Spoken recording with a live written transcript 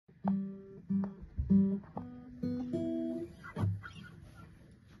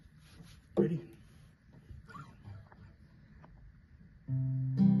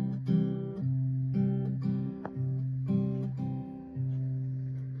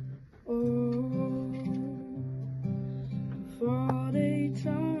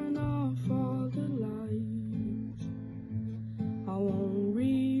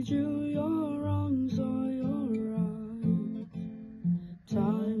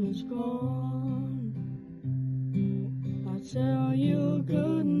time is gone. I tell you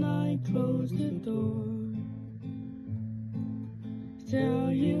good night, close the door. Tell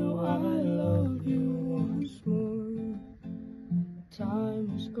you I love you once more.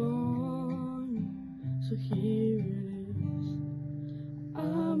 Time is gone, so here it is.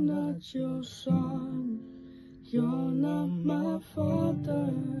 I'm not your son, you're not my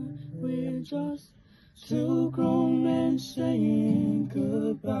father. We're just two grown men saying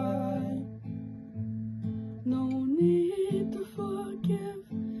goodbye. No need to forgive,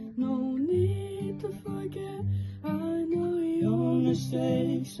 no need to forget. I know your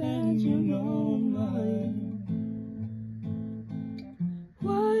mistakes and you know mine.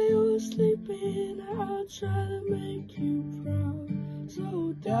 While you're sleeping, I try to make you proud.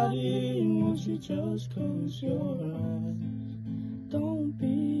 So daddy, won't you just close your eyes? Don't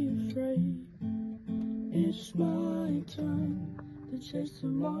be afraid, it's my time to chase the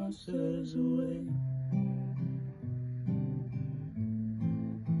monsters away.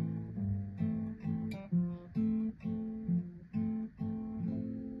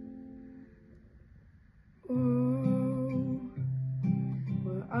 Oh,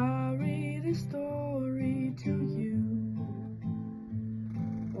 well, I read a story to you.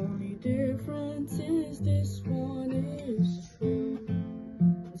 Only difference is this one is true.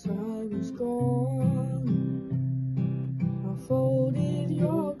 Time is gone. I folded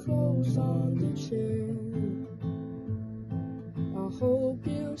your clothes on the chair. I hope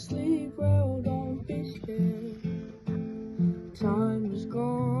you sleep well, don't be scared. Time is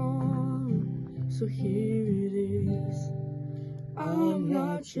gone, so here it is. I'm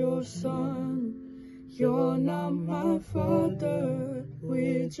not your son, you're not my father.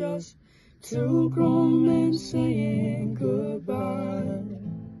 We're just two grown men saying goodbye.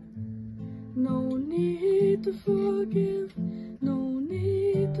 No need to forgive, no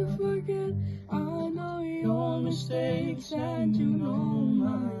need to forget. I know your mistakes and you know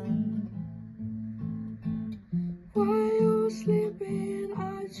mine. While you're sleeping,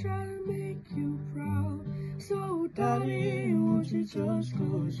 I try to make you proud. So daddy, won't you just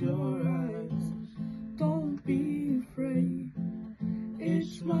close your eyes? Don't be afraid,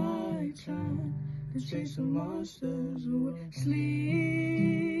 it's my time to chase the monsters away. Sleep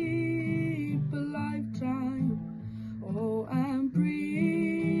a lifetime, oh, and breathe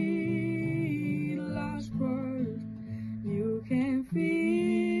the last word. You can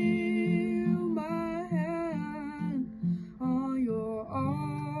feel my hand on your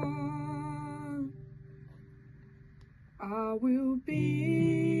arm. I will be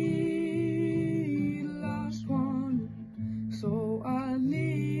the last one, so I leave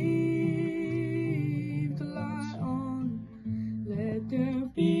the light on. Let there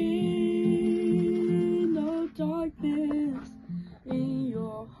be no darkness in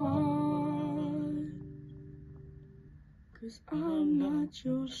your heart. 'Cause I'm not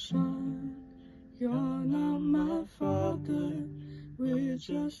your son, you're not my father. We're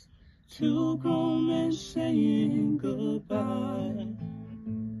just two grown men saying goodbye.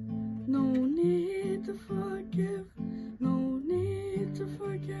 No need to forgive, no need to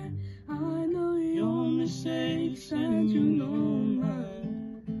forget. I know your mistakes and you know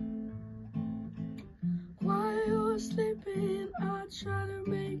mine. While you're sleeping, I try to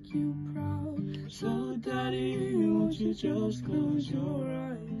make you proud. So daddy, won't you just close your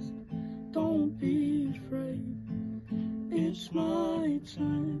eyes? Don't be afraid, it's my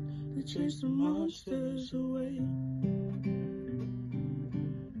time to chase the monsters away.